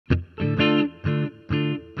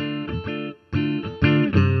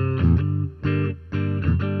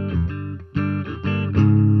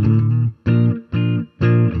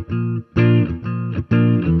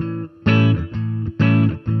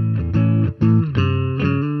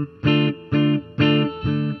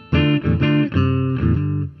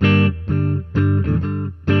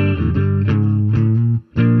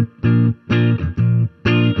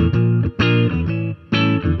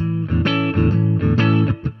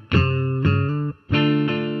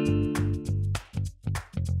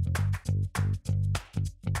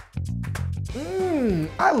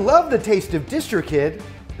I love the taste of DistroKid.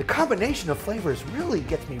 The combination of flavors really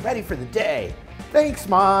gets me ready for the day. Thanks,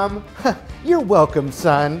 Mom. You're welcome,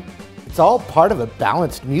 son. It's all part of a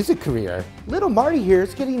balanced music career. Little Marty here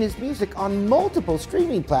is getting his music on multiple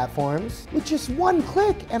streaming platforms with just one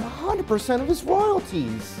click and 100% of his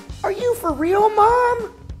royalties. Are you for real,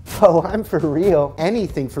 Mom? Oh, I'm for real.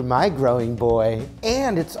 Anything for my growing boy.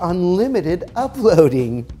 And it's unlimited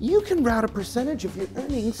uploading. You can route a percentage of your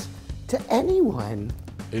earnings to anyone.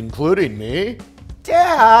 Including me?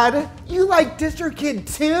 Dad, you like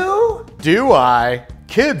DistroKid too? Do I?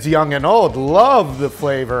 Kids young and old love the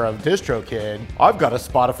flavor of DistroKid. I've got a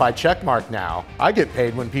Spotify checkmark now. I get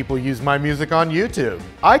paid when people use my music on YouTube.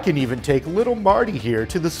 I can even take little Marty here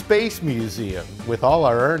to the Space Museum with all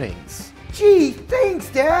our earnings. Gee, thanks,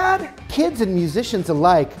 Dad. Kids and musicians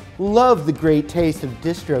alike love the great taste of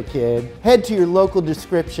DistroKid. Head to your local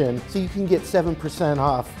description so you can get 7%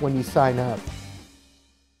 off when you sign up.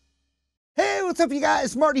 Hey, what's up, you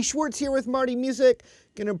guys? Marty Schwartz here with Marty Music.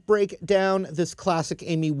 Gonna break down this classic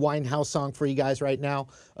Amy Winehouse song for you guys right now.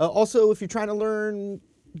 Also, if you're trying to learn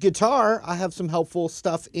guitar, I have some helpful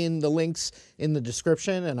stuff in the links in the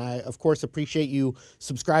description, and I, of course, appreciate you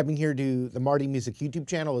subscribing here to the Marty Music YouTube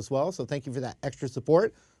channel as well, so thank you for that extra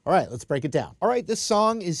support. All right, let's break it down. All right, this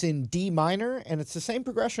song is in D minor, and it's the same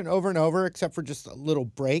progression over and over, except for just a little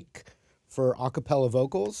break for a cappella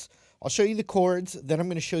vocals. I'll show you the chords, then I'm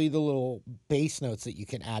going to show you the little bass notes that you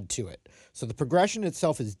can add to it. So the progression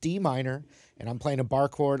itself is D minor, and I'm playing a bar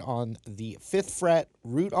chord on the 5th fret,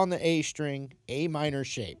 root on the A string, A minor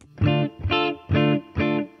shape.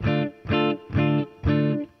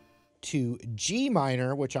 To G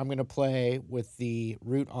minor, which I'm going to play with the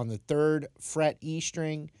root on the 3rd fret E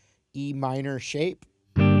string, E minor shape.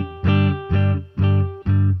 And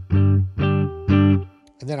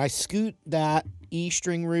then I scoot that E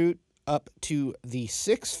string root up to the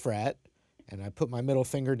 6th fret, and I put my middle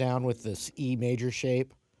finger down with this E major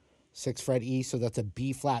shape, 6th fret E, so that's a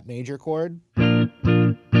B flat major chord. And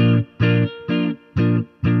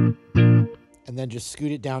then just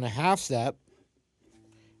scoot it down a half step,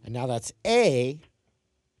 and now that's A.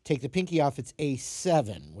 Take the pinky off, it's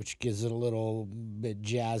A7, which gives it a little bit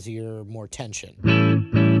jazzier, more tension.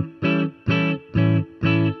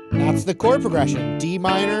 That's the chord progression. D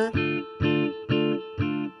minor,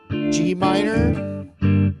 G minor,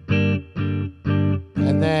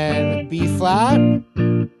 and then B flat,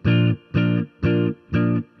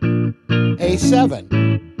 A7.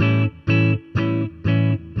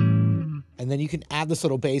 And then you can add this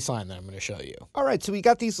little bass line that I'm going to show you. All right, so we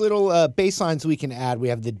got these little bass lines we can add. We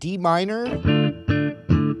have the D minor,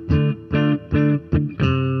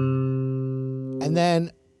 and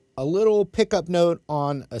then a little pickup note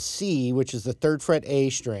on a C, which is the 3rd fret A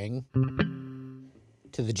string,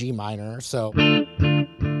 to the G minor, so.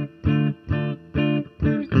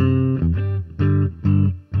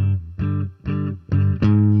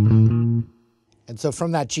 And so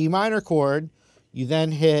from that G minor chord, you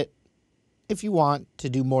then hit, if you want to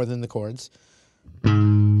do more than the chords.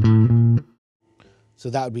 So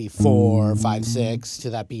that would be 4, 5, 6 to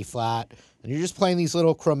that B flat. And you're just playing these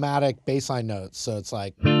little chromatic bass line notes. So it's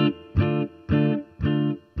like.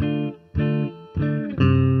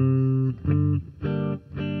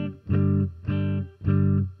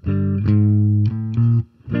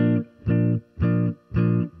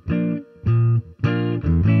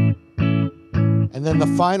 And then the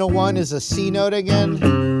final one is a C note again.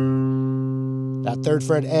 That 3rd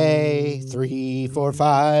fret A, 3, 4,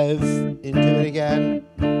 5, into it again.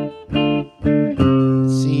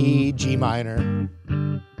 C, G minor.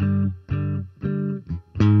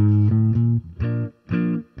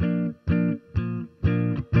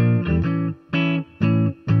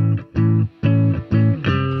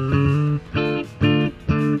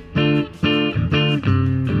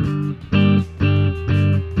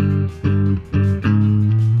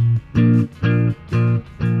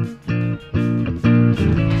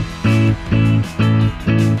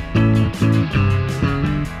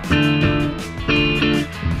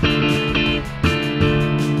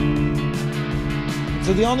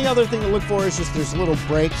 So the only other thing to look for is just there's little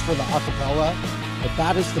breaks for the acapella, but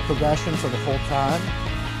that is the progression for the whole time.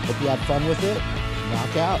 Hope you had fun with it.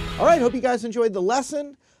 Knock out. All right, hope you guys enjoyed the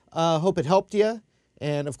lesson. Hope it helped you.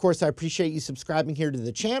 And of course, I appreciate you subscribing here to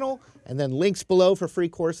the channel, and then links below for free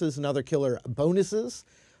courses and other killer bonuses.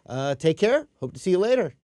 Take care. Hope to see you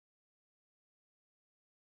later.